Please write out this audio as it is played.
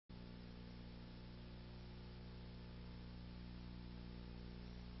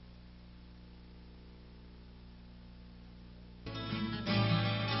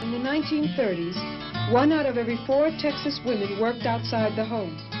In the 1930s, 1 out of every 4 Texas women worked outside the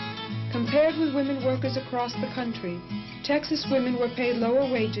home. Compared with women workers across the country, Texas women were paid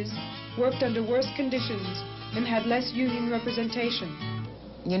lower wages, worked under worse conditions, and had less union representation.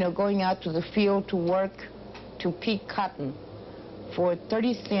 You know, going out to the field to work, to pick cotton for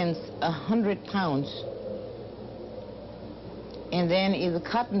 30 cents 100 pounds. And then if the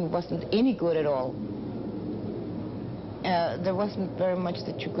cotton wasn't any good at all, there wasn't very much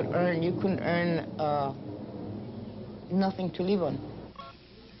that you could earn. You couldn't earn nothing to live on.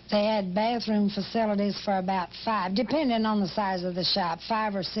 They had bathroom facilities for about 5, depending on the size of the shop,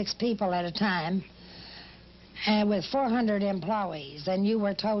 5 or 6 people at a time, and with 400 employees. And you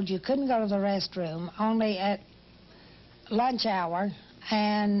were told you couldn't go to the restroom only at lunch hour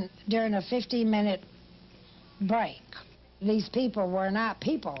and during a 15-minute break. These people were not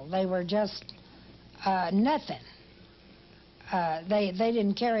people. They were just nothing. They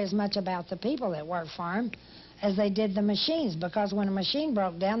didn't care as much about the people that worked for them as they did the machines, because when a machine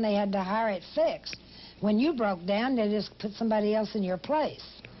broke down, they had to hire it fixed. When you broke down, they just put somebody else in your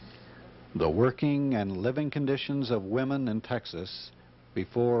place. The working and living conditions of women in Texas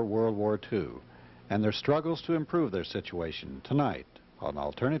before World War II and their struggles to improve their situation tonight on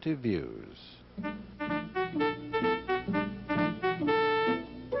Alternative Views.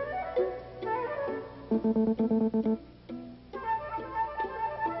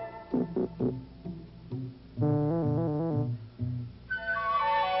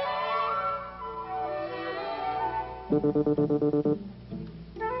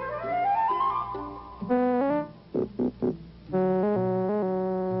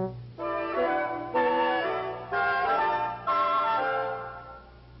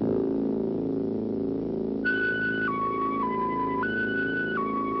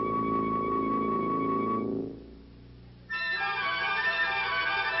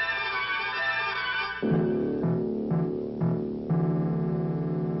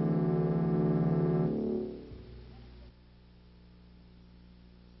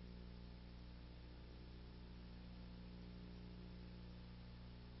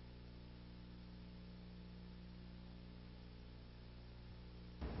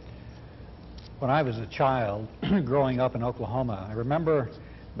 When I was a child, growing up in Oklahoma, I remember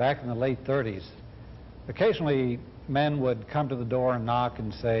back in the late 30s, occasionally men would come to the door and knock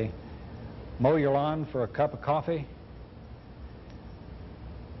and say, "Mow your lawn for a cup of coffee?"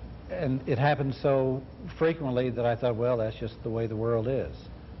 And it happened so frequently that I thought, well, that's just the way the world is.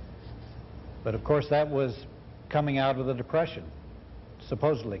 But of course, that was coming out of the Depression,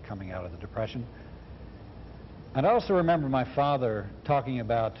 supposedly coming out of the Depression. And I also remember my father talking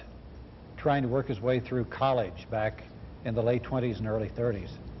about trying to work his way through college back in the late 20s and early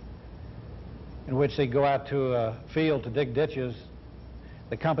 30s, in which they'd go out to a field to dig ditches.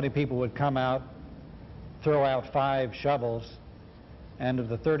 The company people would come out, throw out 5 shovels, and of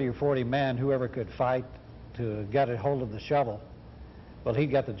the 30 or 40 men, whoever could fight to get a hold of the shovel, well, he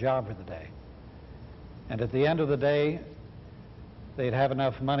got the job for the day. And at the end of the day, they'd have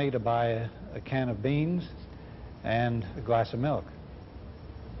enough money to buy a can of beans and a glass of milk.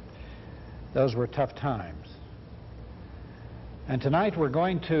 Those were tough times. And tonight we're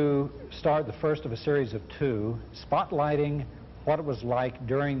going to start the first of a series of 2, spotlighting what it was like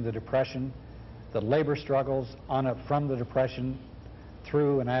during the Depression, the labor struggles on up from the Depression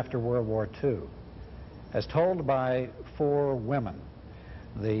through and after World War II, as told by 4 women.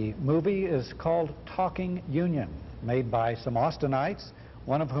 The movie is called Talkin Union, made by some Austinites,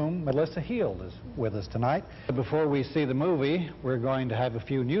 one of whom, Melissa Heald, is with us tonight. Before we see the movie, we're going to have a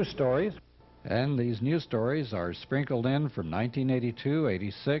few news stories. And these news stories are sprinkled in from 1982,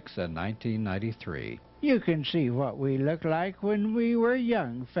 86, and 1993. You can see what we looked like when we were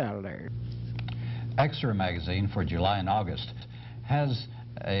young fellers. Extra magazine for July and August has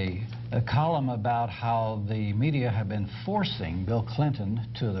a column about how the media have been forcing Bill Clinton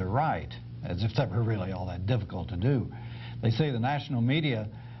to the right, as if that were really all that difficult to do. They say the national media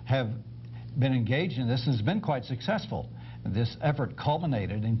have been engaged in this and has been quite successful. This effort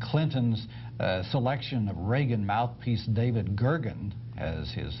culminated in Clinton's selection of Reagan mouthpiece David Gergen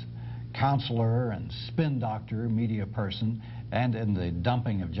as his counselor and spin doctor, media person, and in the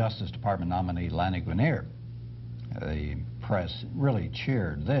dumping of Justice Department nominee Lanny Guinier. The press really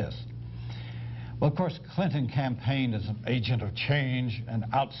cheered this. Well, of course, Clinton campaigned as an agent of change, an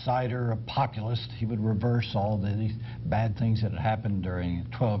outsider, a populist. He would reverse all these bad things that had happened during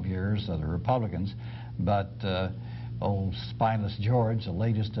 12 years of the Republicans. But old Spineless George, the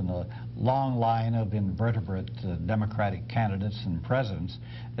latest in a long line of invertebrate Democratic candidates and presidents,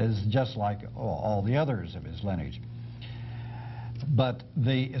 is just like all the others of his lineage. But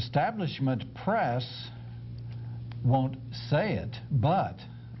the establishment press won't say it, but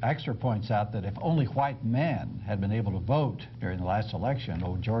Exner points out that if only white men had been able to vote during the last election,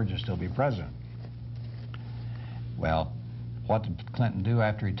 old George would still be president. Well, what did Clinton do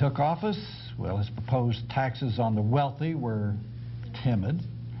after he took office? Well, his proposed taxes on the wealthy were timid.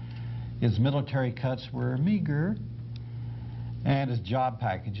 His military cuts were meager. And his job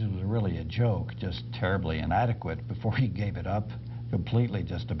packages was really a joke, just terribly inadequate before he gave it up completely,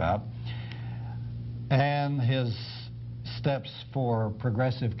 just about. And his steps for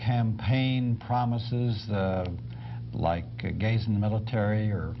progressive campaign promises, like gays in the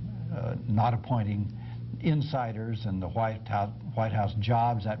military or not appointing insiders in the White House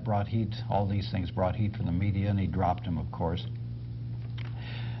jobs, that brought heat. All these things brought heat from the media, and he dropped them, of course.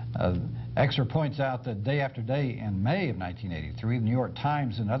 Exner points out that day after day in May of 1983, the New York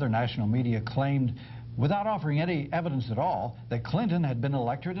Times and other national media claimed, without offering any evidence at all, that Clinton had been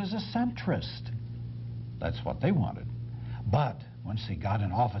elected as a centrist. That's what they wanted. But once he got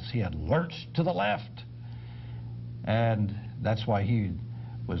in office, he had lurched to the left. And that's why he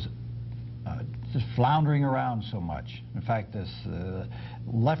was just floundering around so much. In fact, this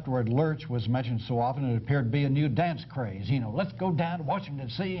leftward lurch was mentioned so often it appeared to be a new dance craze. You know, let's go down to Washington,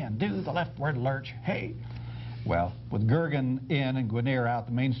 D.C. and do the leftward lurch. Hey! Well, with Gergen in and Guinier out,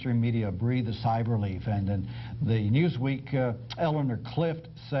 the mainstream media breathed a sigh of relief. And in the Newsweek, Eleanor Clift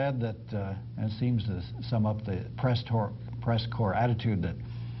said that, and it seems to sum up the press corps attitude, that,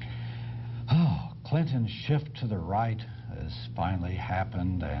 oh, Clinton's shift to the right has finally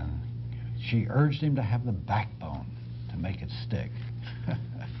happened, and she urged him to have the backbone to make it stick.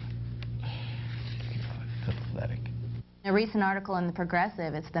 Pathetic. A recent article in The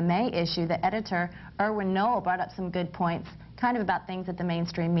Progressive, it's the May issue, the editor, Erwin Noel, brought up some good points, kind of about things that the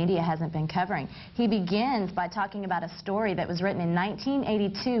mainstream media hasn't been covering. He begins by talking about a story that was written in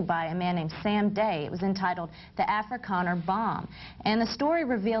 1982 by a man named Sam Day. It was entitled The Afrikaner Bomb. And the story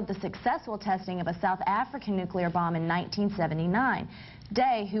revealed the successful testing of a South African nuclear bomb in 1979.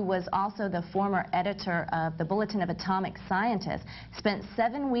 Day, who was also the former editor of the Bulletin of Atomic Scientists, spent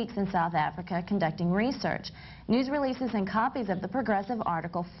 7 weeks in South Africa conducting research. News releases and copies of the Progressive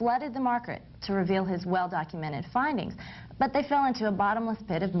article flooded the market to reveal his well-documented findings, but they fell into a bottomless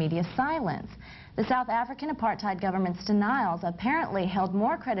pit of media silence. The South African apartheid government's denials apparently held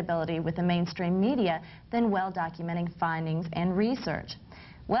more credibility with the mainstream media than well-documented findings and research.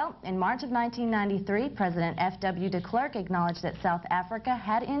 Well, in March of 1993, President F.W. de Klerk acknowledged that South Africa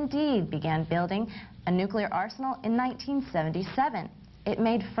had indeed begun building a nuclear arsenal in 1977. It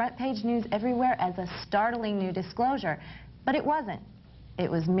made front-page news everywhere as a startling new disclosure, but it wasn't.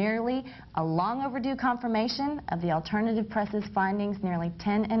 It was merely a long overdue confirmation of the alternative press's findings nearly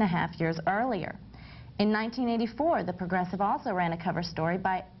 10.5 years earlier. In 1984, The Progressive also ran a cover story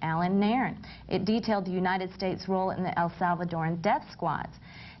by Alan Nairn. It detailed the United States' role in the El Salvadoran death squads.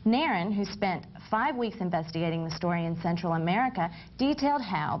 Nairn, who spent 5 weeks investigating the story in Central America, detailed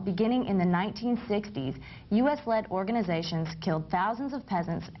how, beginning in the 1960s, U.S.-led organizations killed thousands of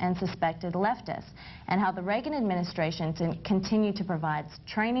peasants and suspected leftists, and how the Reagan administration continued to provide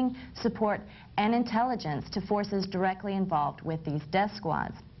training, support, and intelligence to forces directly involved with these death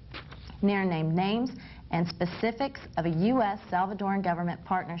squads. Nairn named names and specifics of a U.S. Salvadoran government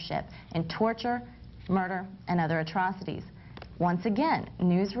partnership in torture, murder, and other atrocities. Once again,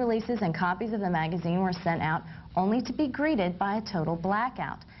 news releases and copies of the magazine were sent out only to be greeted by a total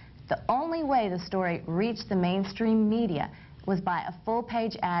blackout. The only way the story reached the mainstream media was by a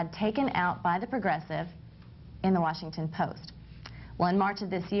full-page ad taken out by the Progressive in the Washington Post. Well, in March of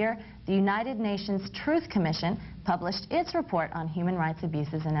this year, the United Nations Truth Commission published its report on human rights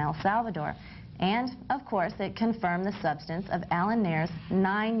abuses in El Salvador. And, of course, it confirmed the substance of Alan Nairn's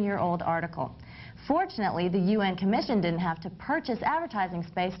 9-year-old article. Fortunately, the UN Commission didn't have to purchase advertising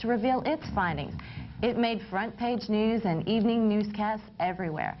space to reveal its findings. It made front-page news and evening newscasts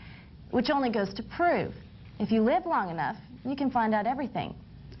everywhere, which only goes to prove, if you live long enough, you can find out everything.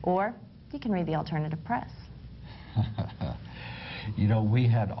 Or you can read the alternative press. You know, we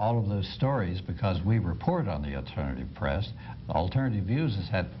had all of those stories because we report on the alternative press. Alternative Views has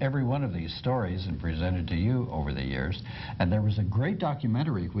had every one of these stories and presented to you over the years. And there was a great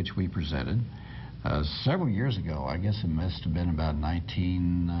documentary which we presented several years ago. I guess it must have been about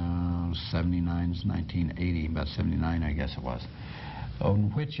 1979, 1980, about 79 I guess it was,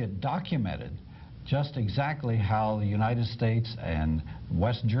 in which it documented just exactly how the United States and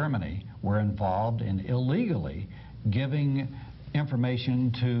West Germany were involved in illegally giving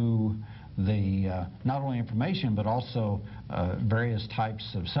information to not only information but also various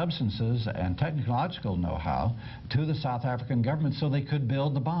types of substances and technological know-how to the South African government so they could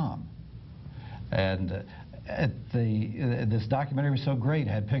build the bomb. And this documentary was so great.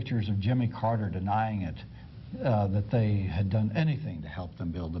 It had pictures of Jimmy Carter denying it, that they had done anything to help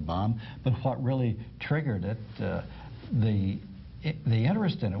them build the bomb. But what really triggered it, the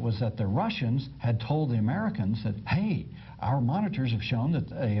interest in it, was that the Russians had told the Americans that, hey, our monitors have shown that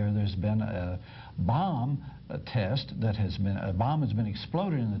there's been a bomb test that a bomb has been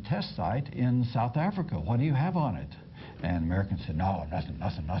exploded in the test site in South Africa. What do you have on it? And Americans said, no, nothing.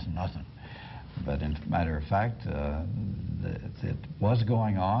 But in matter of fact, it was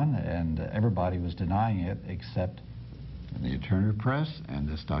going on, and everybody was denying it except the Turner Press and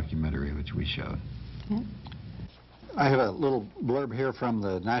this documentary which we showed. Yeah. I have a little blurb here from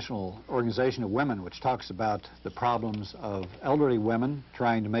the National Organization of Women, which talks about the problems of elderly women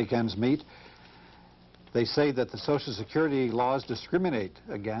trying to make ends meet. They say that the Social Security laws discriminate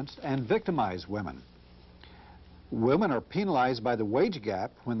against and victimize women. Women are penalized by the wage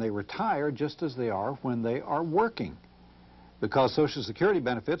gap when they retire just as they are when they are working. Because Social Security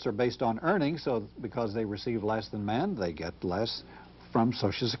benefits are based on earnings, so because they receive less than men, they get less from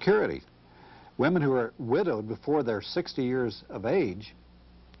Social Security. Women who are widowed before they're 60 years of age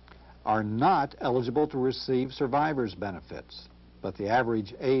are not eligible to receive survivor's benefits. But the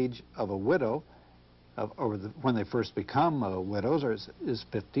average age of a widow, when they first become widows, is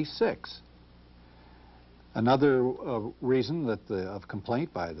 56. Another reason of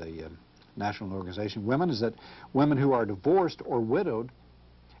complaint by the National Organization of Women is that women who are divorced or widowed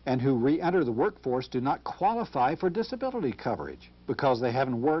and who re-enter the workforce do not qualify for disability coverage because they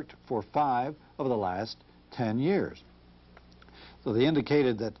haven't worked for 5 of the last 10 years. So they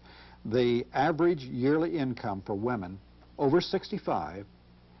indicated that the average yearly income for women over 65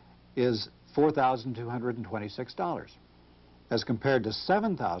 is $4,226 as compared to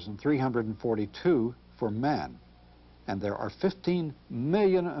 $7,342 for men. And there are 15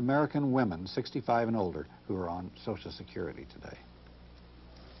 million American women 65 and older who are on Social Security today.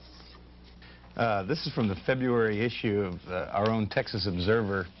 This is from the February issue of our own Texas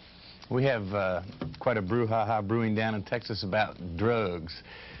Observer. We have quite a brouhaha brewing down in Texas about drugs.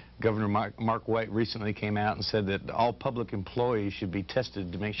 Governor Mark White recently came out and said that all public employees should be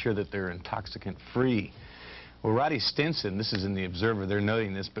tested to make sure that they're intoxicant-free. Well, Roddy Stinson, this is in the Observer, they're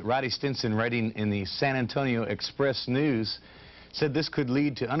noting this, but Roddy Stinson, writing in the San Antonio Express News, said this could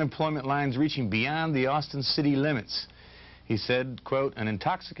lead to unemployment lines reaching beyond the Austin city limits. He said, quote, an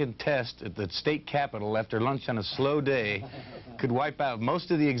intoxicant test at the state capitol after lunch on a slow day could wipe out most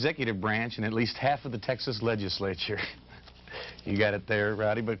of the executive branch and at least half of the Texas legislature. You got it there,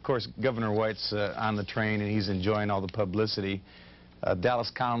 Roddy. But, of course, Governor White's on the train, and he's enjoying all the publicity. Dallas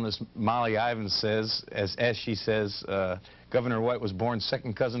columnist Molly Ivins says, as she says, Governor White was born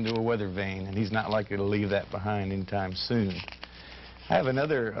second cousin to a weather vane, and he's not likely to leave that behind anytime soon. I have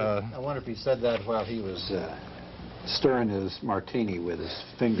another... I wonder if he said that while he was stirring his martini with his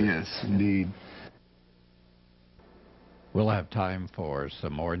fingers. Yes, indeed. We'll have time for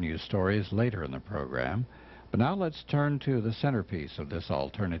some more news stories later in the program. But now let's turn to the centerpiece of this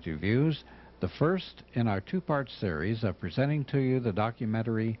Alternative Views, the first in our two-part series of presenting to you the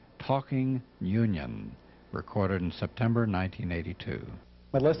documentary Talkin Union, recorded in September 1982.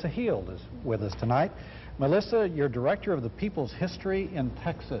 Melissa Heald is with us tonight. Melissa, you're director of the People's History in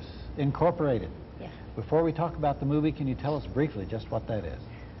Texas, Incorporated. Yes. Before we talk about the movie, can you tell us briefly just what that is?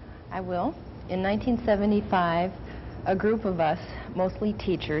 I will. In 1975, a group of us, mostly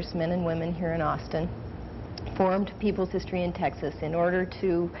teachers, men and women here in Austin, formed People's History in Texas in order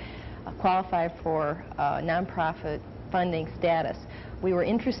to qualify for nonprofit funding status. We were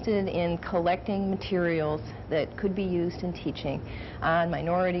interested in collecting materials that could be used in teaching on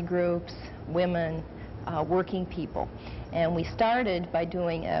minority groups, women, working people. And we started by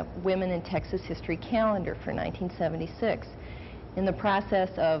doing a Women in Texas History calendar for 1976. In the process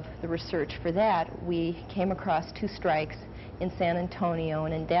of the research for that, we came across 2 strikes in San Antonio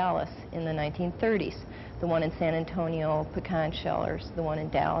and in Dallas in the 1930s. The one in San Antonio, pecan shellers, the one in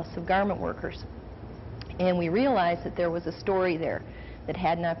Dallas of garment workers. And we realized that there was a story there that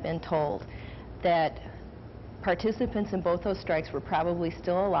had not been told, that participants in both those strikes were probably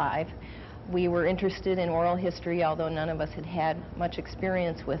still alive. We were interested in oral history, although none of us had had much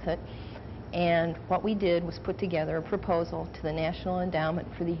experience with it. And what we did was put together a proposal to the National Endowment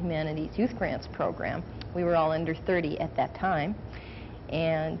for the Humanities Youth Grants Program. We were all under 30 at that time,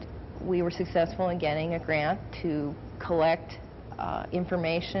 and we were successful in getting a grant to collect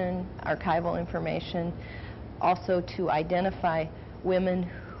information, archival information, also to identify women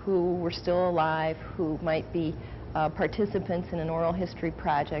who were still alive, who might be participants in an oral history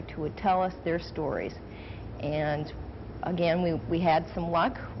project, who would tell us their stories. And again, we had some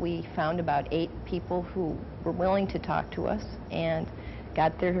luck. We found about 8 people who were willing to talk to us and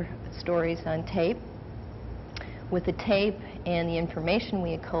got their stories on tape. With the tape and the information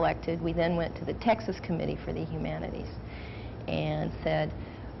we had collected, we then went to the Texas Committee for the Humanities and said,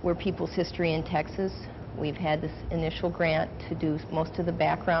 we're People's History in Texas. We've had this initial grant to do most of the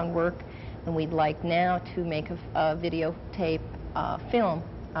background work, and we'd like now to make a videotape film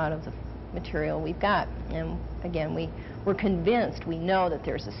out of the material we've got. And again, we're convinced, we know that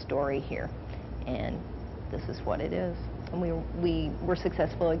there's a story here, and this is what it is. And we were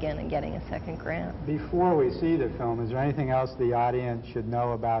successful again in getting a second grant. Before we see the film, is there anything else the audience should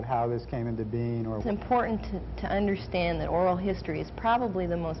know about how this came into being? Or it's important to understand that oral history is probably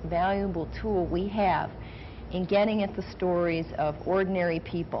the most valuable tool we have in getting at the stories of ordinary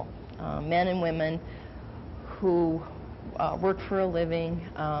people, men and women who work for a living,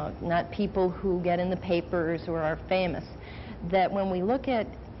 not people who get in the papers or are famous. That when we look at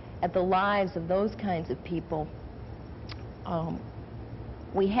the lives of those kinds of people,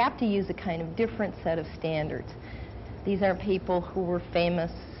 we have to use a kind of different set of standards. These are people who were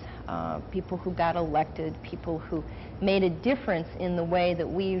famous, people who got elected, people who made a difference in the way that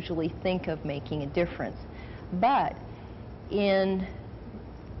we usually think of making a difference. But in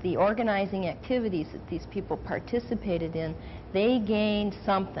the organizing activities that these people participated in, they gained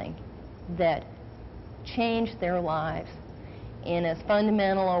something that changed their lives in as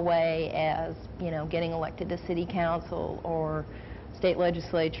fundamental a way as, you know, getting elected to city council or state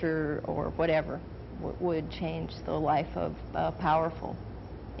legislature or whatever would change the life of a powerful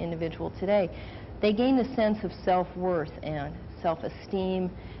individual today. They gained a sense of self-worth and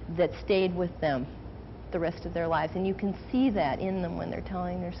self-esteem that stayed with them the rest of their lives, and you can see that in them when they're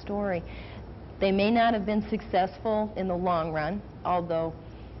telling their story. They may not have been successful in the long run, although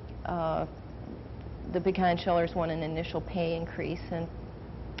the Pecan-Shellers won an initial pay increase, and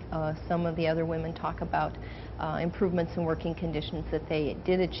some of the other women talk about improvements in working conditions that they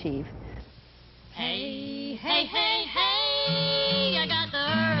did achieve. Hey, hey, hey, hey, I got the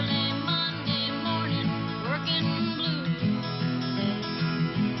early Monday morning working blues.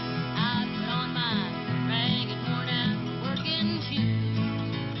 I put on my ragged, worn-out working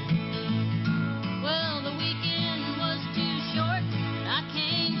shoes. Well, the weekend was too short, I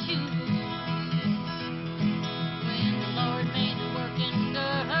can't choose. When the Lord made the working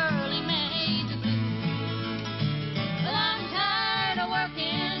girl, He made the blues. Well, I'm tired of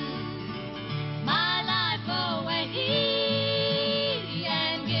working my life away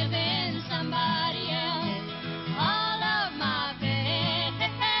and giving somebody else all of my pay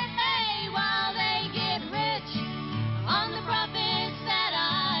while they get rich on the profits that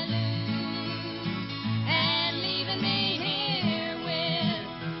I lose and leaving me here with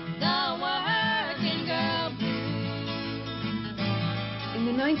the working girl blues. In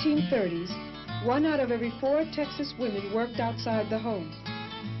the 1930s, 1 out of every 4 Texas women worked outside the home.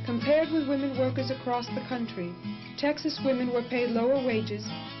 Compared with women workers across the country, Texas women were paid lower wages,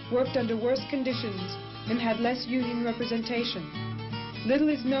 worked under worse conditions, and had less union representation. Little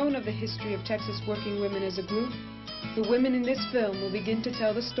is known of the history of Texas working women as a group. The women in this film will begin to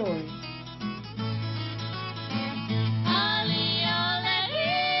tell the story. Ollie, Ollie,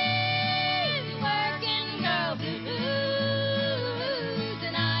 working girl blues,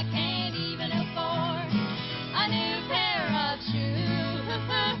 and I can't even afford a new pair of shoes.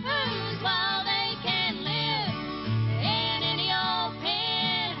 While they can live in any old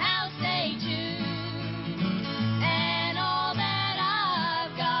penthouse they choose, and all that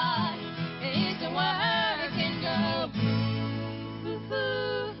I've got is a working girl blues.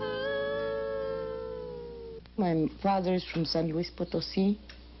 My father is from San Luis Potosí.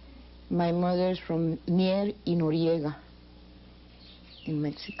 My mother is from Mier y Noriega in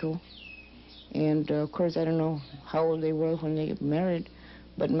Mexico. And of course, I don't know how old they were when they got married,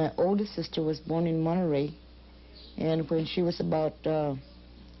 but my oldest sister was born in Monterey, and when she was about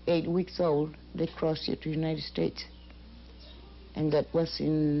 8 weeks old, they crossed here to the United States, and that was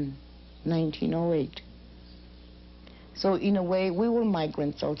in 1908. So in a way, we were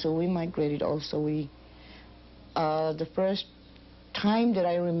migrants also. We migrated also. The first time that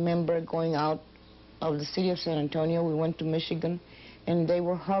I remember going out of the city of San Antonio, we went to Michigan, and they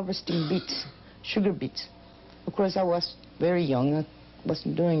were harvesting beets, sugar beets. Of course, I was very young. I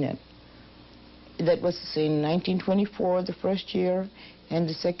wasn't doing that. That was in 1924, the first year, and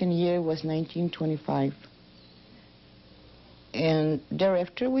the second year was 1925. And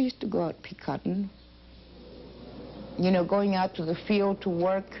thereafter, we used to go out pick cotton. You know, going out to the field to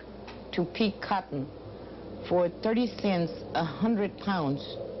work, to pick cotton for 30 cents, 100 pounds.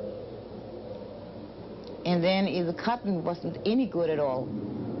 And then if the cotton wasn't any good at all,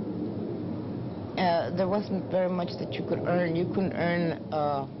 there wasn't very much that you could earn. You couldn't earn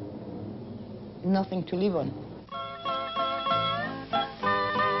nothing to live on.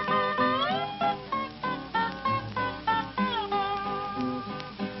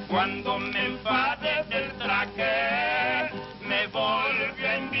 Cuando me enfadé del traje, me volvió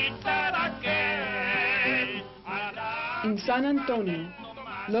a invitar a aquel. In San Antonio,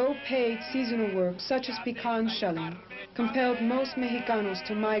 low-paid seasonal work such as pecan shelling compelled most Mexicanos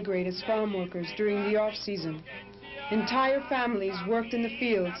to migrate as farm workers during the off-season. Entire families worked in the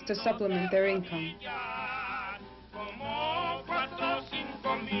fields to supplement their income. Como 4 o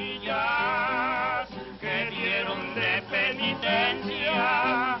 5 millas que dieron de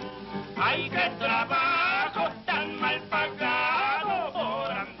penitencia. Ay, qué trabajo tan mal pagado por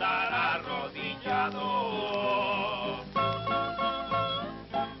andar arrodillado.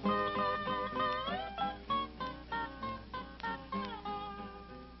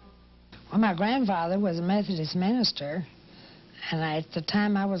 Well, my grandfather was a Methodist minister, and at the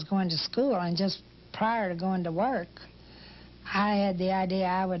time I was going to school, and just prior to going to work, I had the idea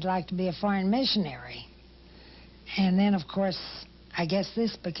I would like to be a foreign missionary. And then, of course, I guess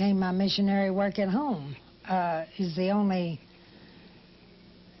this became my missionary work at home. Is the only...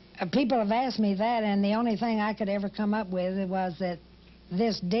 people have asked me that, and the only thing I could ever come up with was that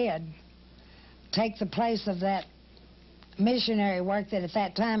this did take the place of that missionary work that at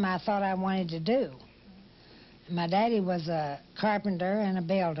that time I thought I wanted to do. My daddy was a carpenter and a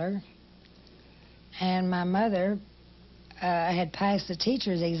builder, and my mother had passed the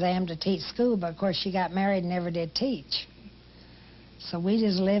teacher's exam to teach school, but of course she got married and never did teach. So we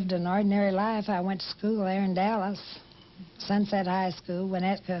just lived an ordinary life. I went to school there in Dallas, Sunset High School,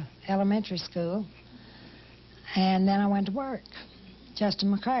 Winnetka Elementary School, and then I went to work,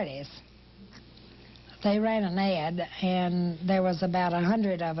 Justin McCarty's. They ran an ad, and there was about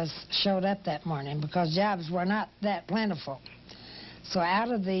 100 of us showed up that morning because jobs were not that plentiful. So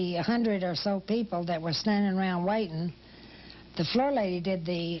out of the 100 or so people that were standing around waiting, the floor lady did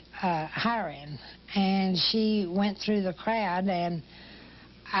the hiring, and she went through the crowd, and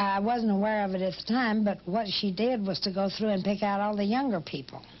I wasn't aware of it at the time, but what she did was to go through and pick out all the younger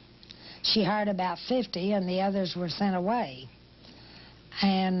people. She hired about 50, and the others were sent away.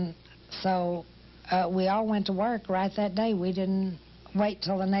 And so we all went to work right that day. We didn't wait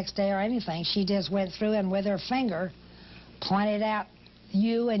till the next day or anything. She just went through and with her finger pointed out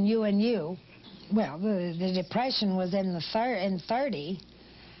you and you and you. Well, the Depression was in 30,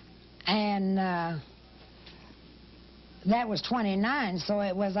 and that was 29, so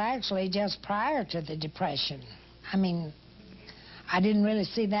it was actually just prior to the Depression. I mean, I didn't really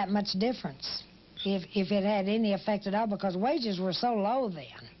see that much difference, if it had any effect at all, because wages were so low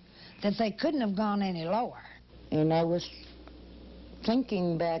then that they couldn't have gone any lower. And I was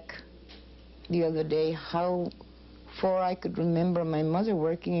thinking back the other day how far I could remember my mother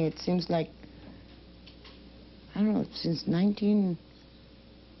working. It seems like, I don't know, since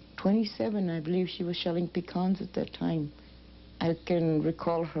 1927, I believe she was shelling pecans at that time. I can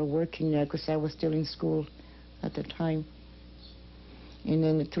recall her working there because I was still in school at the time. And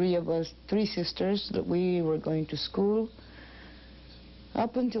then the three of us, 3 sisters, that we were going to school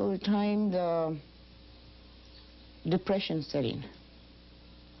up until the time the Depression set in.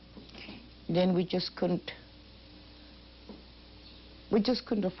 Then we just couldn't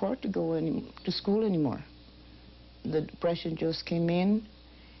afford to go to school anymore. The Depression just came in,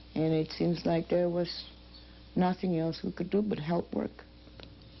 and it seems like there was nothing else we could do but help work.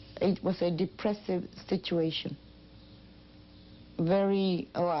 It was a depressive situation. Very,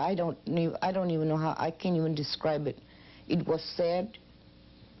 oh, I don't even know how, I can't even describe it. It was sad.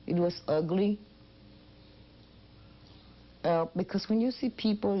 It was ugly. Because when you see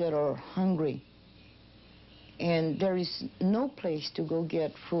people that are hungry and there is no place to go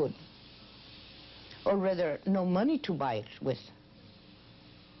get food, or rather no money to buy it with,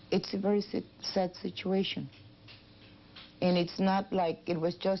 it's a very sad situation. And it's not like it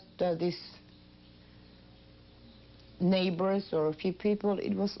was just these neighbors or a few people.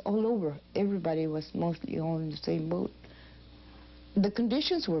 It was all over. Everybody was mostly all in the same boat. The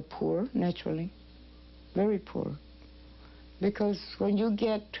conditions were poor, naturally, very poor. Because when you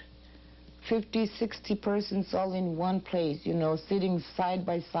get 50, 60 persons all in one place, you know, sitting side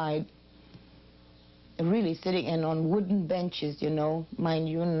by side, really sitting and on wooden benches, you know, mind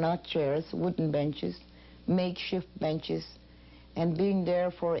you, not chairs, wooden benches, makeshift benches, and being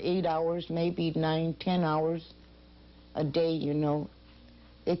there for 8 hours, maybe 9, 10 hours, a day, you know.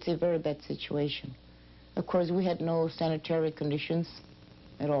 It's a very bad situation. Of course, we had no sanitary conditions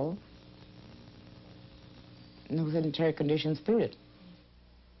at all. No sanitary conditions, period.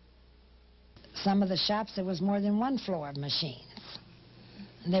 Some of the shops, there was more than one floor of machines.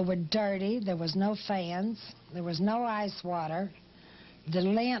 They were dirty, there was no fans, there was no ice water. The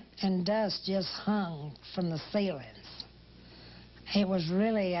lint and dust just hung from the ceilings. It was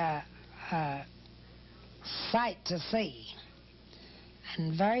really a sight to see,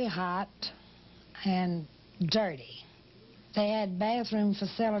 and very hot and dirty. They had bathroom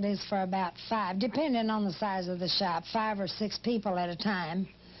facilities for about 5, depending on the size of the shop, 5 or 6 people at a time,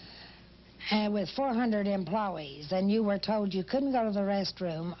 and with 400 employees. And you were told you couldn't go to the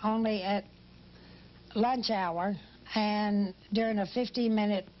restroom only at lunch hour and during a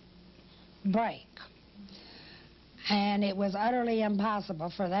 15-minute break. And it was utterly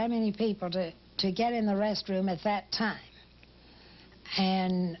impossible for that many people to get in the restroom at that time.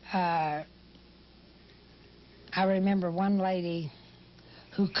 And I remember one lady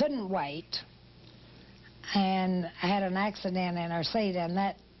who couldn't wait and had an accident in her seat, and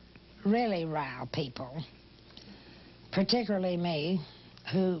that really riled people, particularly me,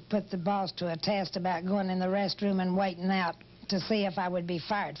 who put the boss to a test about going in the restroom and waiting out to see if I would be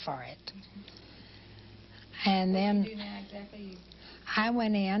fired for it. And then I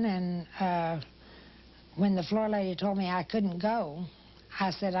went in, and when the floor lady told me I couldn't go,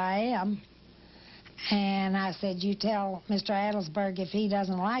 I said, I am. And I said, you tell Mr. Adelsberg if he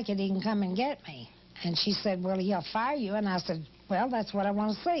doesn't like it, he can come and get me. And she said, well, he'll fire you. And I said, well, that's what I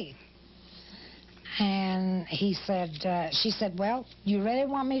want to see. And he said, she said, well, you really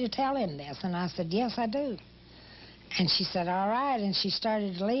want me to tell him this? And I said, yes, I do. And she said, all right. And she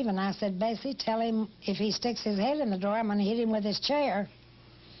started to leave. And I said, Bessie, tell him if he sticks his head in the door, I'm going to hit him with his chair.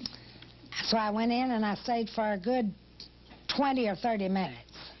 So I went in and I stayed for a good 20 or 30 minutes.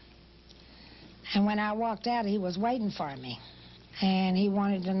 And when I walked out, he was waiting for me. And he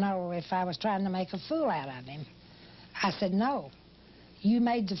wanted to know if I was trying to make a fool out of him. I said, no. You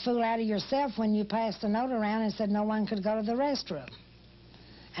made the fool out of yourself when you passed a note around and said no one could go to the restroom.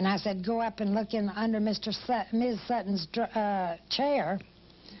 And I said, go up and look in under Ms. Sutton's chair.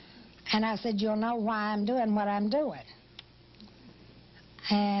 And I said, you'll know why I'm doing what I'm doing.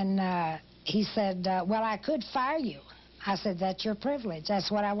 And he said, well, I could fire you. I said, that's your privilege.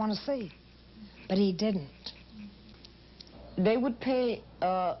 That's what I want to see. But he didn't. They would pay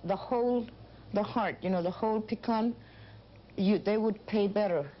the heart, you know, the whole pecan. They would pay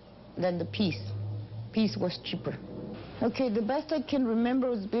better than the piece. Piece was cheaper. Okay, the best I can remember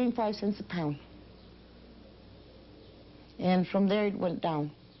was being 5 cents a pound. And from there it went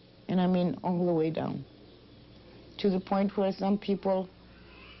down. And I mean all the way down. To the point where some people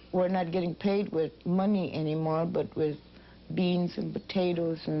were not getting paid with money anymore, but with beans and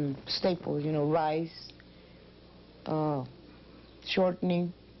potatoes and staples, you know, rice,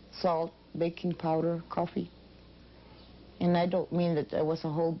 shortening, salt, baking powder, coffee. And I don't mean that there was a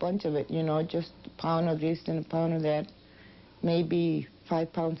whole bunch of it, you know, just a pound of this and a pound of that, maybe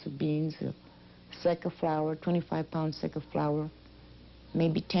 5 pounds of beans, a sack of flour, 25-pound sack of flour,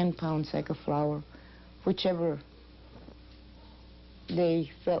 maybe 10-pound sack of flour, whichever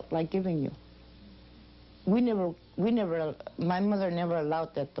they felt like giving you. My mother never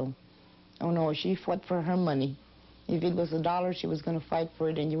allowed that, though. Oh, no, she fought for her money. If it was $1, she was going to fight for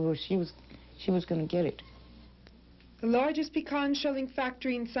it, and she was going to get it. The largest pecan shelling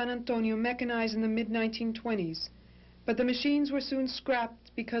factory in San Antonio mechanized in the mid-1920s, but the machines were soon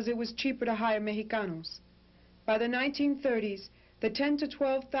scrapped because it was cheaper to hire Mexicanos. By the 1930s, the 10,000 to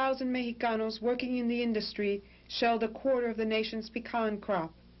 12,000 Mexicanos working in the industry shelled a quarter of the nation's pecan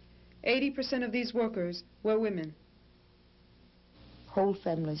crop. 80% of these workers were women. Whole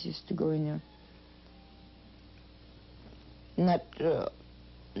families used to go in there. Not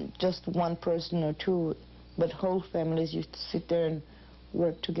just one person or two, but whole families used to sit there and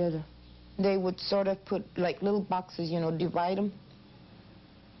work together. They would sort of put like little boxes, you know, divide them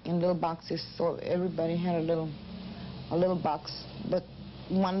in little boxes, so everybody had a little box, but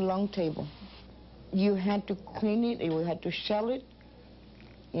one long table. You had to clean it, you had to shell it,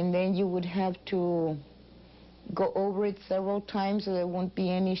 and then you would have to go over it several times so there won't be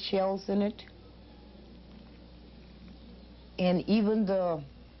any shells in it. And even the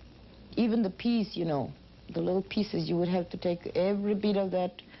piece, you know, the little pieces, you would have to take every bit of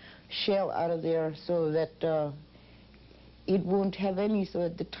that shell out of there so that it won't have any, so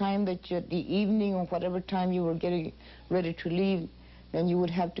at the time that the evening or whatever time you were getting ready to leave, then you would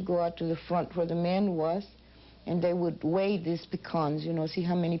have to go out to the front where the man was, and they would weigh these pecans, you know, see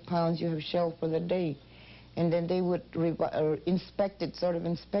how many pounds you have shelled for the day. and then they would inspect it, sort of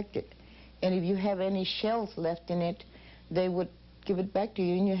inspect it. And if you have any shells left in it, they would give it back to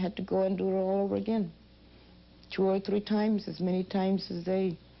you, and you had to go and do it all over again. 2 or 3 times, as many times as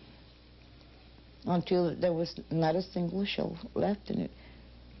they, until there was not a single shell left in it.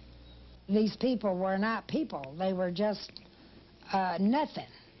 These people were not people. They were just nothing.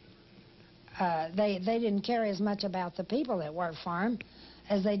 They didn't care as much about the people that worked for them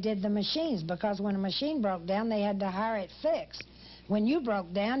as they did the machines, because when a machine broke down, they had to hire it fixed. When you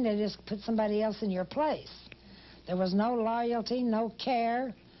broke down, they just put somebody else in your place. There was no loyalty, no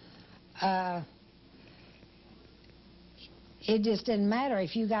care. It just didn't matter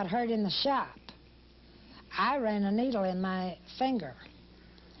if you got hurt in the shop. I ran a needle in my finger,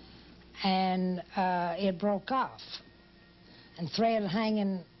 and it broke off, and thread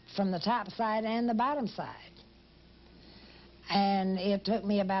hanging from the top side and the bottom side. And it took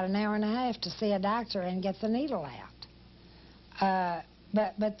me about an hour and a half to see a doctor and get the needle out.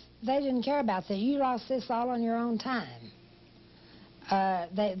 But they didn't care about that. You lost this all on your own time.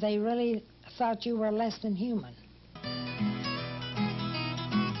 They really thought you were less than human.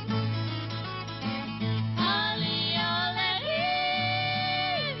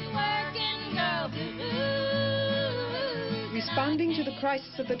 Responding to the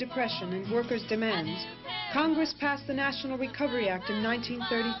crisis of the Depression and workers' demands, Congress passed the National Recovery Act in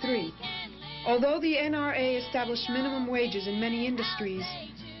 1933. Although the NRA established minimum wages in many industries,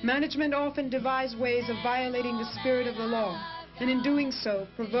 management often devised ways of violating the spirit of the law, and in doing so,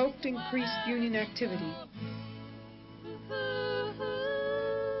 provoked increased union activity.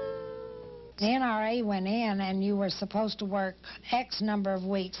 The NRA went in, and you were supposed to work X number of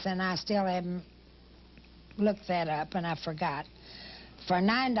weeks, and I still haven't looked that up, and I forgot, for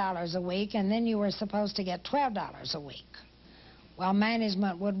 $9 a week, and then you were supposed to get $12 a week. Well,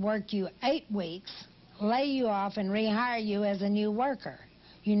 management would work you 8 weeks, lay you off, and rehire you as a new worker.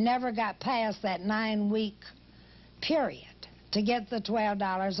 You never got past that 9-week period to get the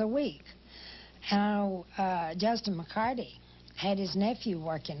 $12 a week. And Justin McCarty had his nephew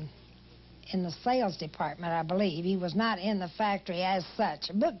working in the sales department, I believe. He was not in the factory as such,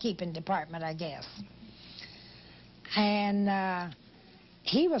 a bookkeeping department, I guess. And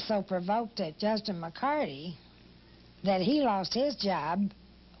he was so provoked at Justin McCarty that he lost his job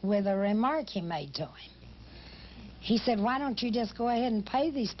with a remark he made to him. He said, "Why don't you just go ahead and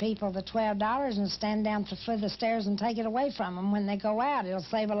pay these people the $12 and stand down the foot of the stairs and take it away from them when they go out? It'll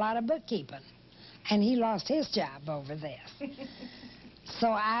save a lot of bookkeeping." And he lost his job over this.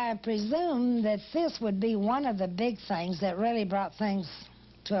 So I presume that this would be one of the big things that really brought things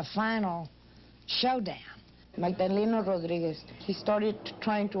to a final showdown. Magdaleno Rodriguez, he started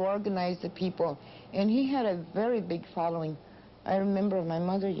trying to organize the people, and he had a very big following. I remember my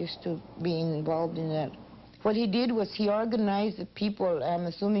mother used to be involved in that. What he did was he organized the people, I'm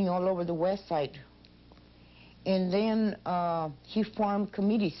assuming all over the west side, and then he formed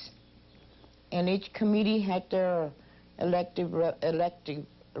committees, and each committee had their elected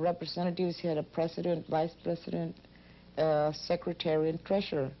representatives. He had a president, vice president, secretary, and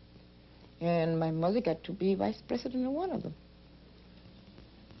treasurer. And my mother got to be vice president of one of them.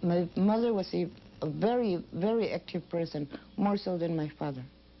 My mother was a very, very active person, more so than my father.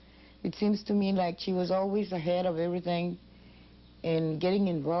 It seems to me like she was always ahead of everything and getting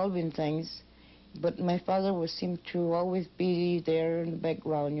involved in things. But my father seemed to always be there in the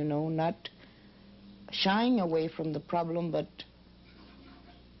background, you know, not shying away from the problem, but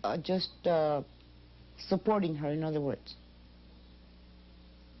just supporting her, in other words.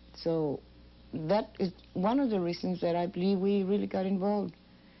 So that is one of the reasons that I believe we really got involved,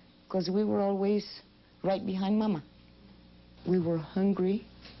 because we were always right behind Mama. We were hungry,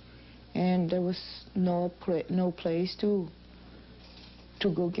 and there was no place to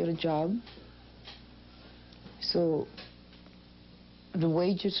go get a job. So the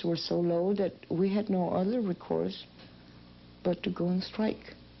wages were so low that we had no other recourse but to go and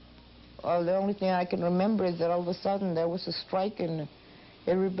strike. The only thing I can remember is that all of a sudden there was a strike, and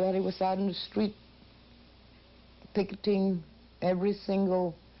everybody was out in the street picketing every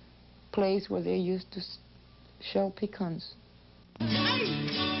single place where they used to shell pecans.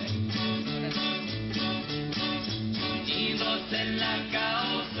 Unidos en la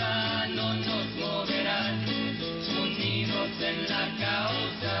causa no nos moverán. Unidos en la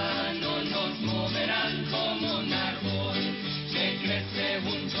causa no nos moverán, como un árbol que crece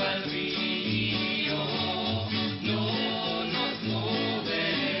junto al río. No nos moverán.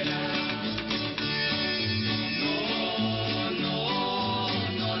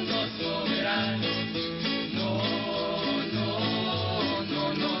 No nos moverán. No nos moverán.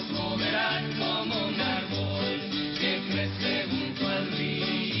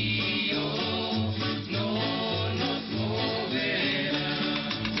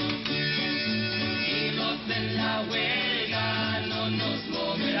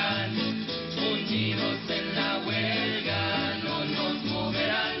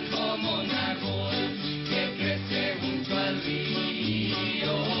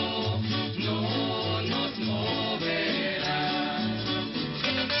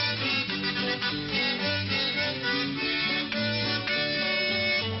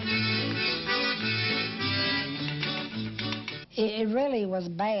 it really was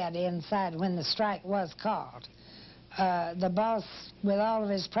bad inside when the strike was called. The boss, with all of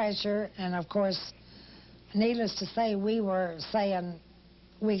his pressure, and of course, needless to say, we were saying,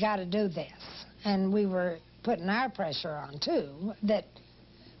 we got to do this. And we were putting our pressure on, too, that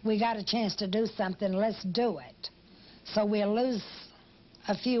we got a chance to do something, let's do it. So we'll lose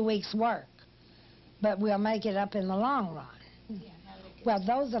a few weeks' work, but we'll make it up in the long run. Well,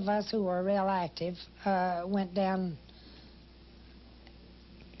 those of us who were real active went down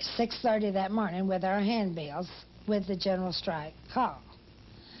 6:30 that morning with our handbills with the general strike call.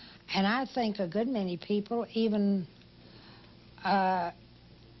 And I think a good many people even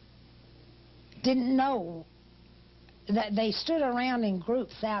didn't know that they stood around in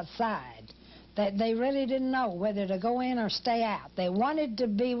groups outside, that they really didn't know whether to go in or stay out. They wanted to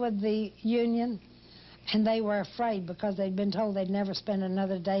be with the union, and they were afraid because they'd been told they'd never spend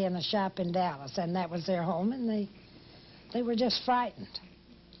another day in a shop in Dallas, and that was their home, and they were just frightened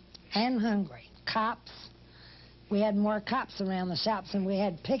and hungry. Cops. We had more cops around the shops than we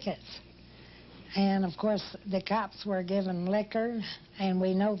had pickets. And, of course, the cops were given liquor, and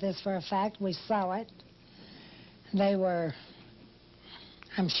we know this for a fact. We saw it. They were,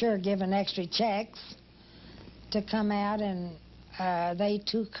 I'm sure, given extra checks to come out, and they,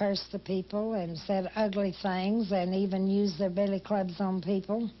 too, cursed the people and said ugly things and even used their billy clubs on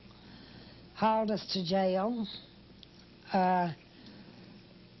people, hauled us to jail. I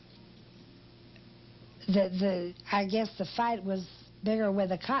guess the fight was bigger with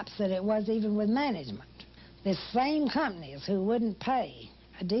the cops than it was even with management. The same companies who wouldn't pay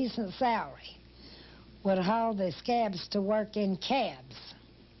a decent salary would haul the scabs to work in cabs.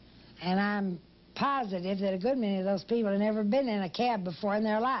 And I'm positive that a good many of those people had never been in a cab before in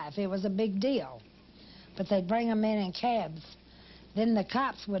their life. It was a big deal. But they'd bring them in cabs. Then the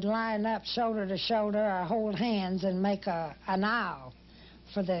cops would line up shoulder to shoulder or hold hands and make an aisle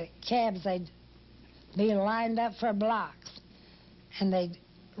for the cabs. They'd be lined up for blocks, and they'd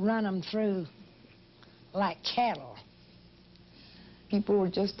run them through like cattle. People were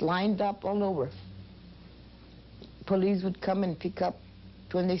just lined up all over. Police would come and pick up.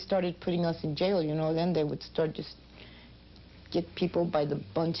 When they started putting us in jail, you know, then they would start just get people by the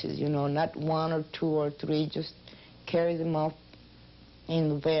bunches, you know, not one or two or three, just carry them off in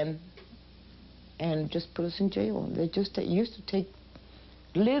the van and just put us in jail. They used to take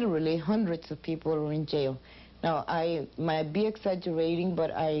literally hundreds of people were in jail. Now, I might be exaggerating,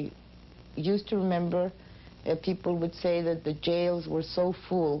 but I used to remember that people would say that the jails were so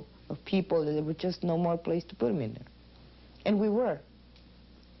full of people that there was just no more place to put them in there. And we were,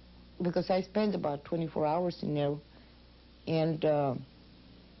 because I spent about 24 hours in there, and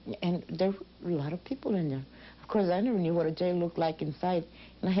there were a lot of people in there. Of course, I never knew what a jail looked like inside,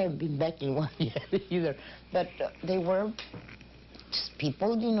 and I haven't been back in one yet either. But they were just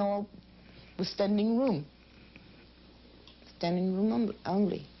people, you know, with standing room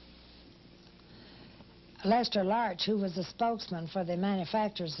only. Lester Larch, who was the spokesman for the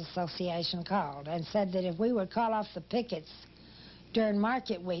Manufacturers Association, called and said that if we would call off the pickets during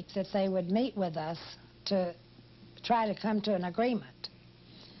market week, that they would meet with us to try to come to an agreement.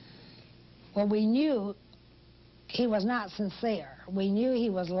 Well, we knew he was not sincere. We knew he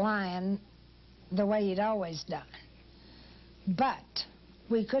was lying the way he'd always done. But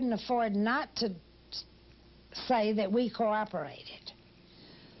we couldn't afford not to say that we cooperated.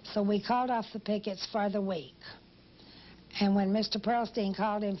 So we called off the pickets for the week. And when Mr. Pearlstein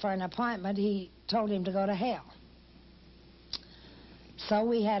called him for an appointment, he told him to go to hell. So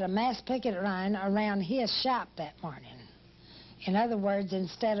we had a mass picket line around his shop that morning. In other words,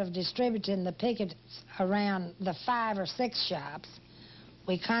 instead of distributing the pickets around the 5 or 6 shops,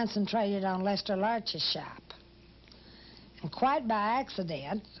 we concentrated on Lester Larch's shop. And quite by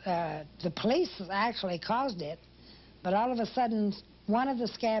accident, the police actually caused it, but all of a sudden, one of the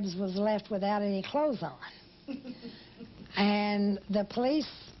scabs was left without any clothes on. And the police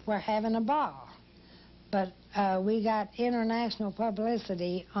were having a ball. But we got international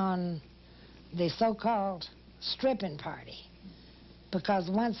publicity on the so-called stripping party, because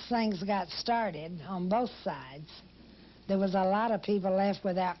once things got started on both sides, there was a lot of people left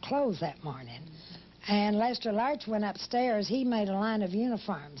without clothes that morning. And Lester Larch went upstairs. He made a line of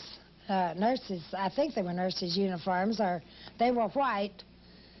uniforms. Nurses, I think they were nurses' uniforms, or they were white.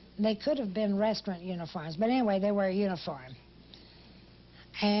 They could have been restaurant uniforms, but anyway, they were a uniform.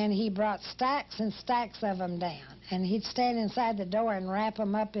 And he brought stacks and stacks of them down, and he'd stand inside the door and wrap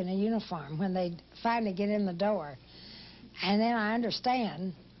them up in a uniform when they'd finally get in the door. And then I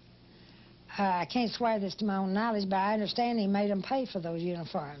understand, I can't swear this to my own knowledge, but I understand he made them pay for those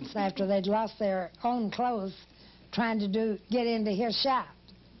uniforms. After they'd lost their own clothes, trying to get into his shop.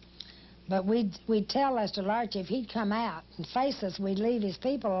 But we'd tell Lester Larch if he'd come out and face us, we'd leave his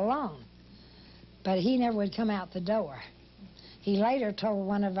people alone. But he never would come out the door. He later told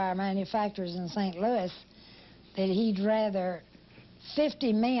one of our manufacturers in St. Louis that he'd rather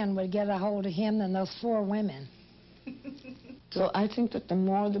 50 men would get a hold of him than those 4 women. So I think that the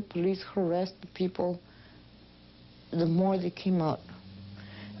more the police harassed the people, the more they came out.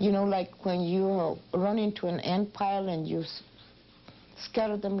 You know, like when you run into an ant pile and you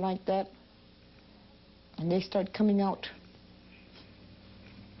scatter them like that, and they start coming out.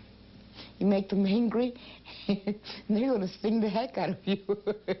 You make them angry, and they're going to sting the heck out of you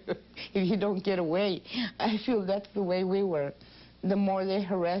if you don't get away. I feel that's the way we were. The more they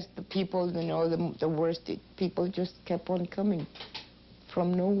harassed the people, you know, the worse people just kept on coming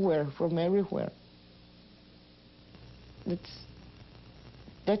from nowhere, from everywhere.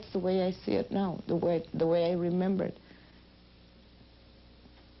 That's the way I see it now, the way I remember it.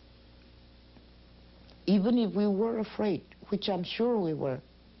 Even if we were afraid, which I'm sure we were,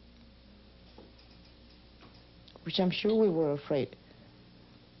 afraid.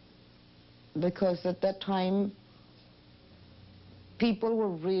 Because at that time, people were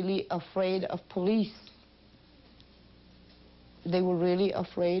really afraid of police. They were really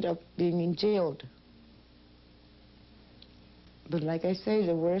afraid of being jailed. But like I say,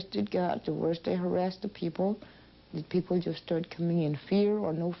 the worse it got, the worse they harassed the people just started coming in. Fear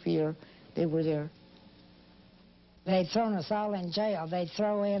or no fear, they were there. They'd thrown us all in jail. They'd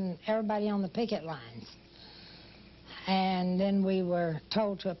throw in everybody on the picket lines. And then we were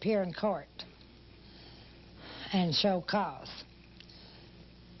told to appear in court and show cause.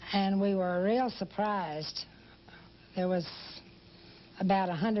 And we were real surprised. There was about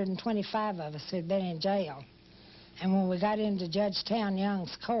 125 of us who'd been in jail. And when we got into Judge Town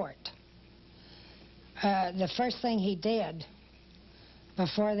Young's court, the first thing he did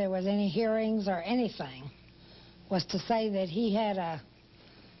before there was any hearings or anything was to say that he had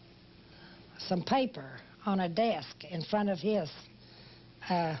some paper on a desk in front of his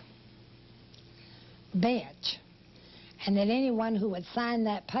bench, and that anyone who would sign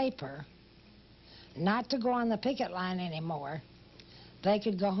that paper not to go on the picket line anymore, they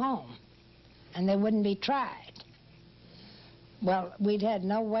could go home and they wouldn't be tried. Well, we'd had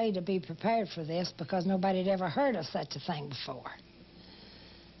no way to be prepared for this because nobody had ever heard of such a thing before.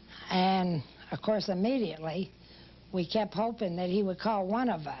 And of course, immediately we kept hoping that he would call one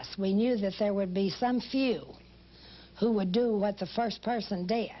of us. We knew that there would be some few who would do what the first person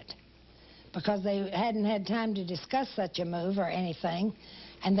did because they hadn't had time to discuss such a move or anything,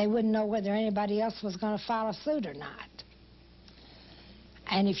 and they wouldn't know whether anybody else was going to file suit or not.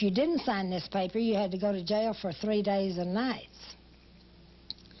 And if you didn't sign this paper, you had to go to jail for 3 days and nights.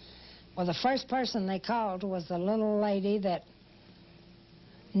 Well, the first person they called was a little lady that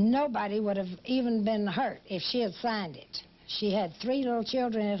nobody would have even been hurt if she had signed it. She had 3 little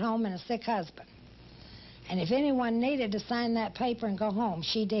children at home and a sick husband. And if anyone needed to sign that paper and go home,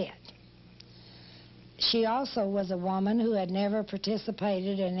 she did. She also was a woman who had never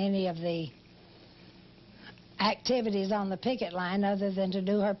participated in any of the activities on the picket line other than to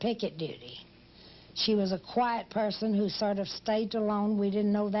do her picket duty. She was a quiet person who sort of stayed alone. We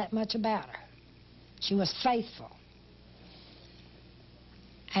didn't know that much about her. She was faithful.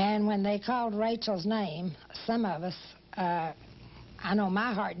 And when they called Rachel's name, some of us, I know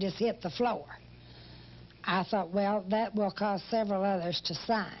my heart just hit the floor. I thought, well, that will cause several others to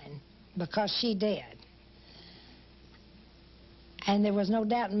sign, because she did. And there was no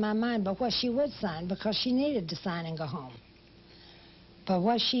doubt in my mind but what she would sign, because she needed to sign and go home. But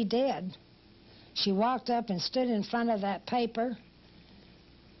what she did, she walked up and stood in front of that paper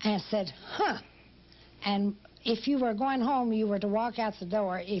and said, huh. And if you were going home, you were to walk out the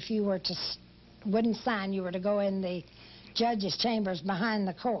door. If you were to wouldn't sign, you were to go in the judge's chambers behind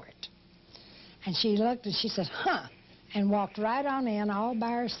the court. And she looked and she said, huh, and walked right on in all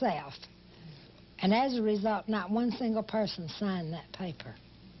by herself. And as a result, not one single person signed that paper.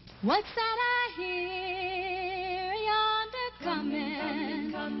 What's that I hear yonder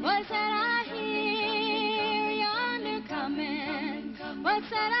coming? What's that I hear yonder coming? What's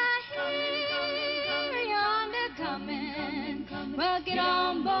that I hear yonder coming? Well, get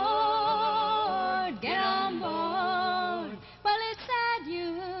on board, get on board. Well, it's that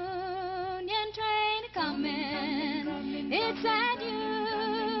Union train a-coming. It's that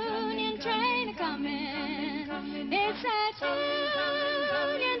Union train a-coming. It's that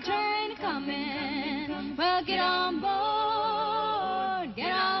Union train a-coming. Well, get on board,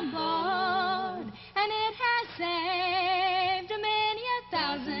 get on board. And it has saved many a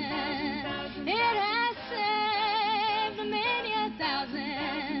thousand. It has saved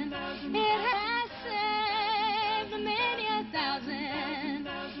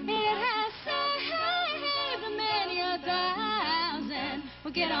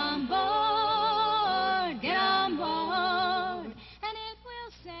get on board, get on board, and it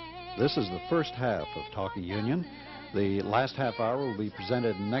will say... This is the first half of Talkin Union. The last half hour will be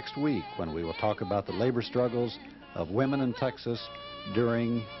presented next week when we will talk about the labor struggles of women in Texas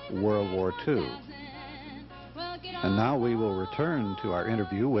during World War II. And now we will return to our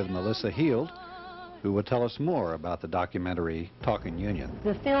interview with Melissa Heald, who will tell us more about the documentary Talkin Union.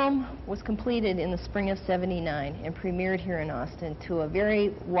 The film was completed in the spring of '79 and premiered here in Austin to a very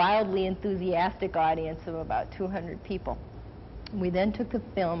wildly enthusiastic audience of about 200 people. We then took the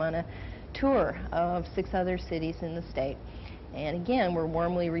film on a tour of 6 other cities in the state, and again were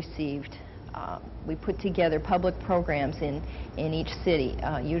warmly received. We put together public programs in each city,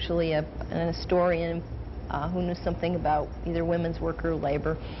 usually an historian who knew something about either women's work or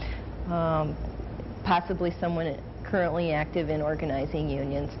labor, possibly someone currently active in organizing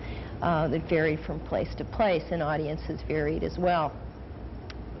unions. That varied from place to place, and audiences varied as well.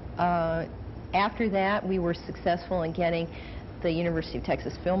 After that, we were successful in getting the University of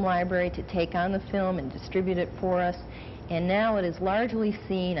Texas Film Library to take on the film and distribute it for us, and now it is largely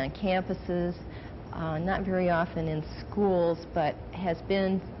seen on campuses, not very often in schools, but has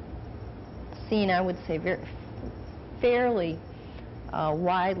been seen, I would say, fairly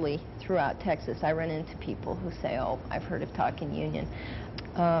widely throughout Texas. I run into people who say, oh, I've heard of Talkin Union.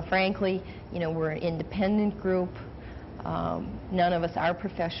 Frankly, you know, we're an independent group. None of us are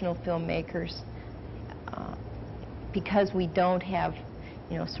professional filmmakers. Because we don't have,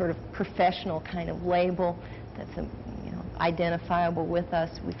 you know, sort of professional kind of label that's, you know, identifiable with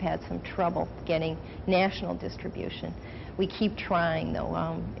us, we've had some trouble getting national distribution. We keep trying,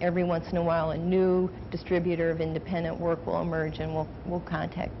 though. Every once in a while, a new distributor of independent work will emerge, and we'll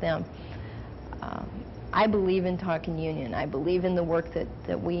contact them. I believe in Talkin Union. I believe in the work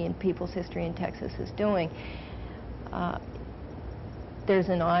that we in People's History in Texas is doing. There's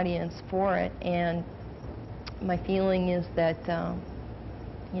an audience for it, and my feeling is that,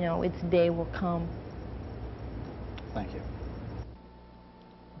 you know, its day will come. Thank you.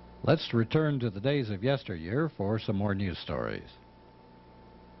 Let's return to the days of yesteryear for some more news stories.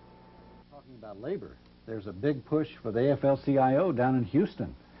 Talking about labor, there's a big push for the AFL-CIO down in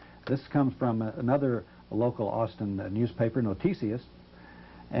Houston. This comes from another local Austin newspaper, Noticias,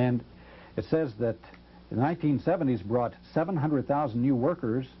 and it says that the 1970s brought 700,000 new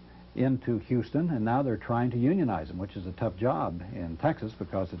workers into Houston, and now they're trying to unionize them, which is a tough job in Texas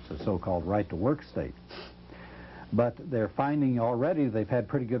because it's a so-called right-to-work state. But they're finding already they've had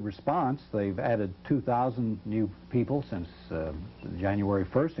pretty good response. They've added 2,000 new people since January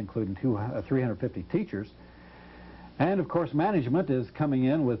 1st, including 350 teachers. And of course, management is coming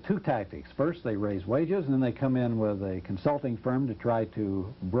in with 2 tactics. First, they raise wages, and then they come in with a consulting firm to try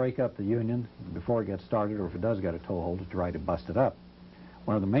to break up the union before it gets started, or if it does get a toehold, to try to bust it up.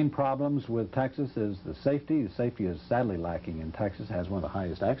 One of the main problems with Texas is the safety. The safety is sadly lacking in Texas. It has one of the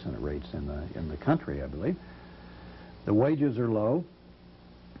highest accident rates in the country, I believe. The wages are low.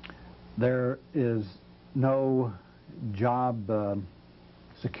 There is no job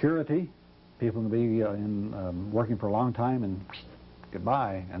security. People can be working for a long time and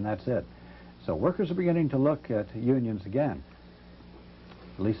goodbye, and that's it. So workers are beginning to look at unions again.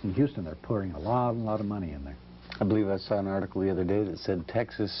 At least in Houston, they're pouring a lot of money in there. I believe I saw an article the other day that said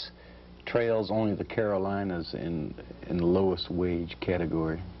Texas trails only the Carolinas in the lowest wage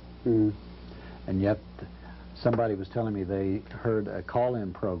category. And yet, somebody was telling me they heard a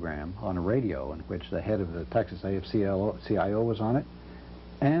call-in program on a radio in which the head of the Texas AFL-CIO was on it,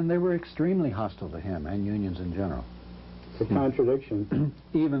 and they were extremely hostile to him and unions in general. It's a contradiction.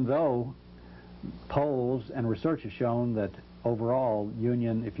 Even though polls and research has shown that overall,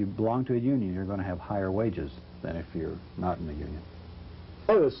 if you belong to a union, you're going to have higher wages than if you're not in the union.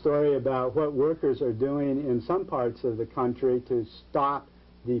 I have a story about what workers are doing in some parts of the country to stop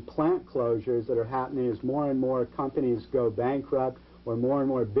the plant closures that are happening as more and more companies go bankrupt, or more and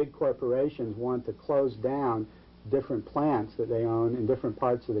more big corporations want to close down different plants that they own in different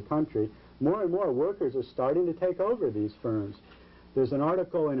parts of the country. More and more workers are starting to take over these firms. There's an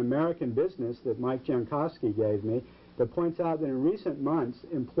article in American Business that Mike Jankowski gave me that points out that in recent months,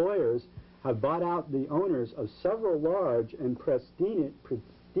 employers have bought out the owners of several large and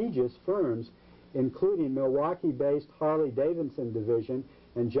prestigious firms, including Milwaukee-based Harley-Davidson division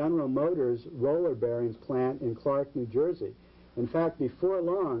and General Motors roller bearings plant in Clark, New Jersey. In fact, before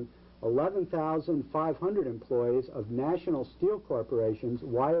long, 11,500 employees of National Steel Corporation's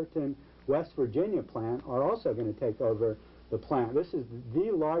Wyerton, West Virginia plant are also going to take over the plant. This is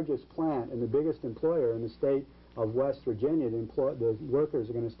the largest plant and the biggest employer in the state of West Virginia. The workers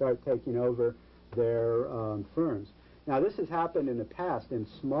are going to start taking over their firms. Now, this has happened in the past in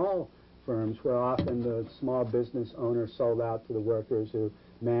small firms where often the small business owner sold out to the workers who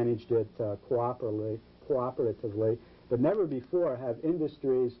managed it cooperatively, but never before have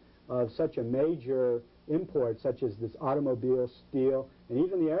industries of such a major import, such as this automobile, steel, and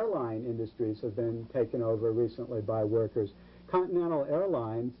even the airline industries have been taken over recently by workers. Continental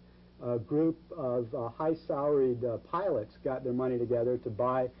Airlines, a group of high-salaried pilots got their money together to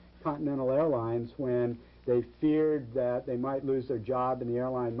buy Continental Airlines when they feared that they might lose their job and the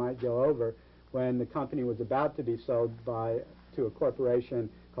airline might go over, when the company was about to be sold to a corporation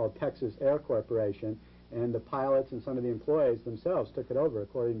called Texas Air Corporation, and the pilots and some of the employees themselves took it over,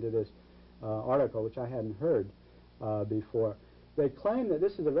 according to this article, which I hadn't heard before. They claim that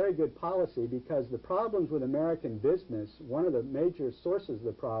this is a very good policy because the problems with American business, one of the major sources of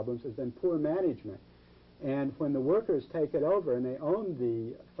the problems has been poor management. And when the workers take it over and they own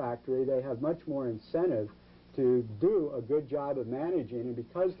the factory, they have much more incentive to do a good job of managing. And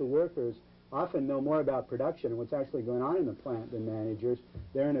because the workers often know more about production and what's actually going on in the plant than managers,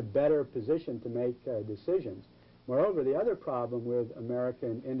 they're in a better position to make decisions. Moreover, the other problem with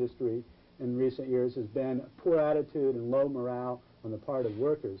American industry in recent years has been poor attitude and low morale on the part of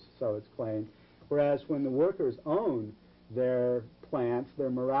workers, so it's claimed. Whereas when the workers own their plants, their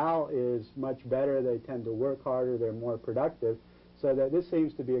morale is much better, they tend to work harder, they're more productive, so that this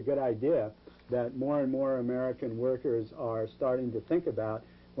seems to be a good idea that more and more American workers are starting to think about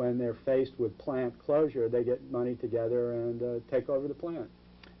when they're faced with plant closure. They get money together and take over the plant.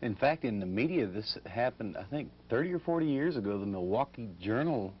 In fact, in the media, this happened, I think, 30 or 40 years ago. The Milwaukee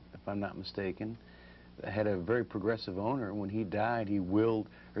Journal, if I'm not mistaken, had a very progressive owner. When he died, he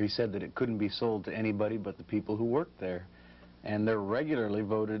said that it couldn't be sold to anybody but the people who worked there. And they're regularly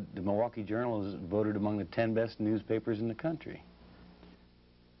voted, the Milwaukee Journal is voted among the 10 best newspapers in the country.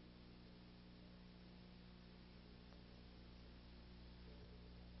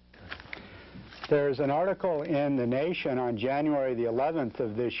 There's an article in The Nation on January the 11th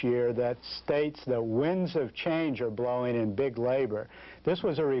of this year that states that winds of change are blowing in big labor. This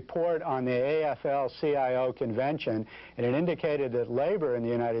was a report on the AFL-CIO convention, and it indicated that labor in the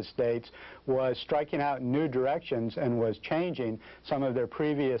United States was striking out in new directions and was changing some of their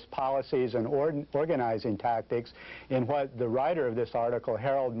previous policies and organizing tactics in what the writer of this article,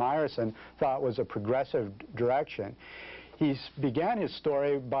 Harold Meyerson, thought was a progressive direction. He began his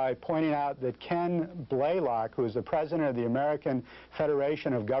story by pointing out that Ken Blaylock, who is the president of the American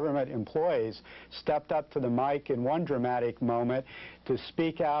Federation of Government Employees, stepped up to the mic in one dramatic moment to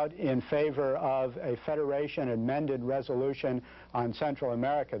speak out in favor of a Federation amended resolution on Central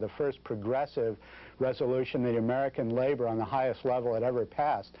America, the first progressive resolution that American labor on the highest level had ever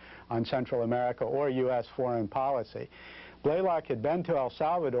passed on Central America or U.S. foreign policy. Blaylock had been to El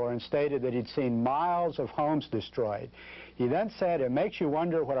Salvador and stated that he'd seen miles of homes destroyed. He then said, "It makes you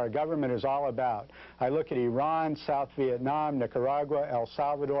wonder what our government is all about. I look at Iran, South Vietnam, Nicaragua, El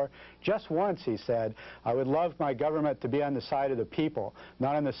Salvador. Just once," he said, "I would love my government to be on the side of the people,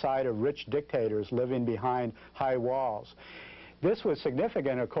 not on the side of rich dictators living behind high walls." This was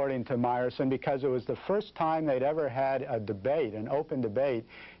significant, according to Meyerson, because it was the first time they'd ever had a debate, an open debate,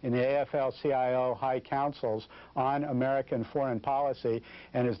 in the AFL-CIO High Councils on American foreign policy,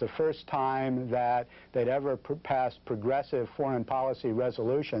 and is the first time that they'd ever passed progressive foreign policy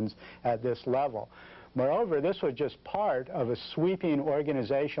resolutions at this level. Moreover, this was just part of a sweeping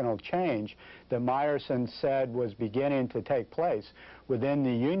organizational change that Meyerson said was beginning to take place within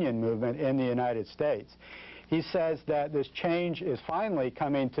the union movement in the United States. He says that this change is finally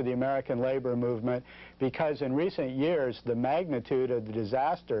coming to the American labor movement because in recent years the magnitude of the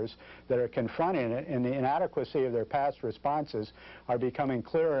disasters that are confronting it and the inadequacy of their past responses are becoming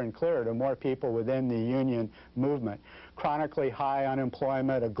clearer and clearer to more people within the union movement. Chronically high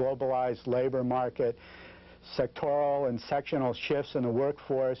unemployment, a globalized labor market, sectoral and sectional shifts in the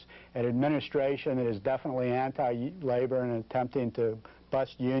workforce, an administration that is definitely anti-labor and attempting to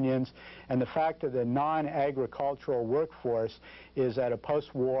bust unions, and the fact that the non-agricultural workforce is at a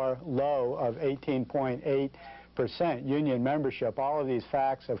post-war low of 18.8% union membership. All of these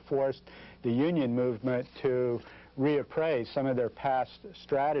facts have forced the union movement to reappraise some of their past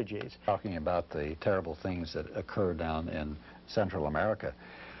strategies. Talking about the terrible things that occur down in Central America,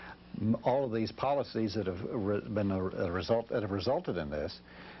 all of these policies that have resulted in this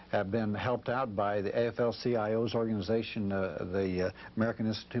have been helped out by the AFL-CIO's organization, the American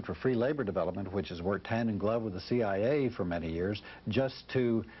Institute for Free Labor Development, which has worked hand in glove with the CIA for many years just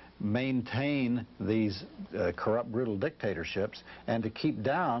to maintain these corrupt, brutal dictatorships and to keep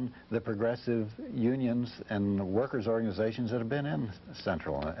down the progressive unions and workers' organizations that have been in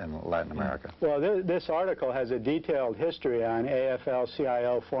Central and Latin America. Well, this article has a detailed history on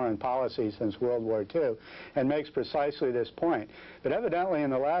AFL-CIO foreign policy since World War II and makes precisely this point. But evidently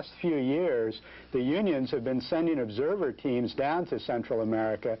in the last few years, the unions have been sending observer teams down to Central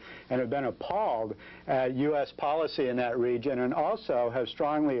America and have been appalled at U.S. policy in that region, and also have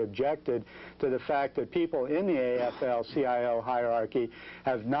strongly objected to the fact that people in the AFL-CIO hierarchy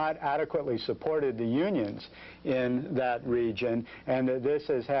have not adequately supported the unions in that region, and that this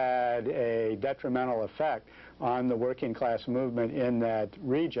has had a detrimental effect on the working class movement in that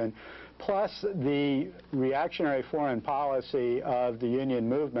region. Plus, the reactionary foreign policy of the union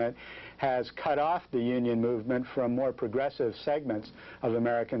movement has cut off the union movement from more progressive segments of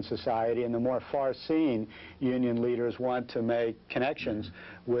American society, and the more far-seeing union leaders want to make connections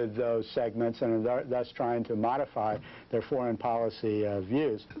with those segments and are thus trying to modify their foreign policy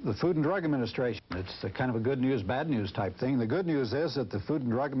views. The Food and Drug Administration, it's a kind of a good news, bad news type thing. The good news is that the Food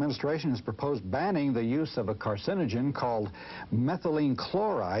and Drug Administration has proposed banning the use of a carcinogen called methylene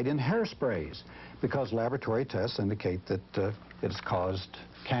chloride in hairsprays because laboratory tests indicate that it's caused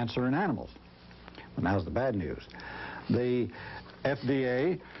cancer in animals. Well, now's the bad news. The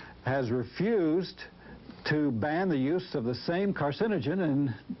FDA has refused to ban the use of the same carcinogen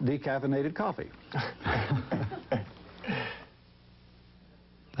in decaffeinated coffee.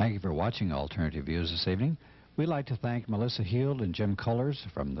 Thank you for watching Alternative Views this evening. We'd like to thank Melissa Heald and Jim Cullers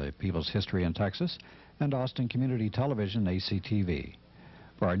from the People's History in Texas and Austin Community Television, ACTV.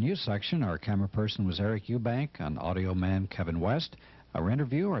 For our news section, our camera person was Eric Eubank, and audio man Kevin West. Our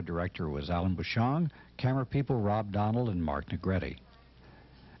interview, our director was Alan Bouchong, camera people Rob Donald and Mark Negretti.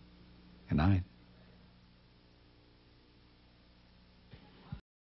 Good night.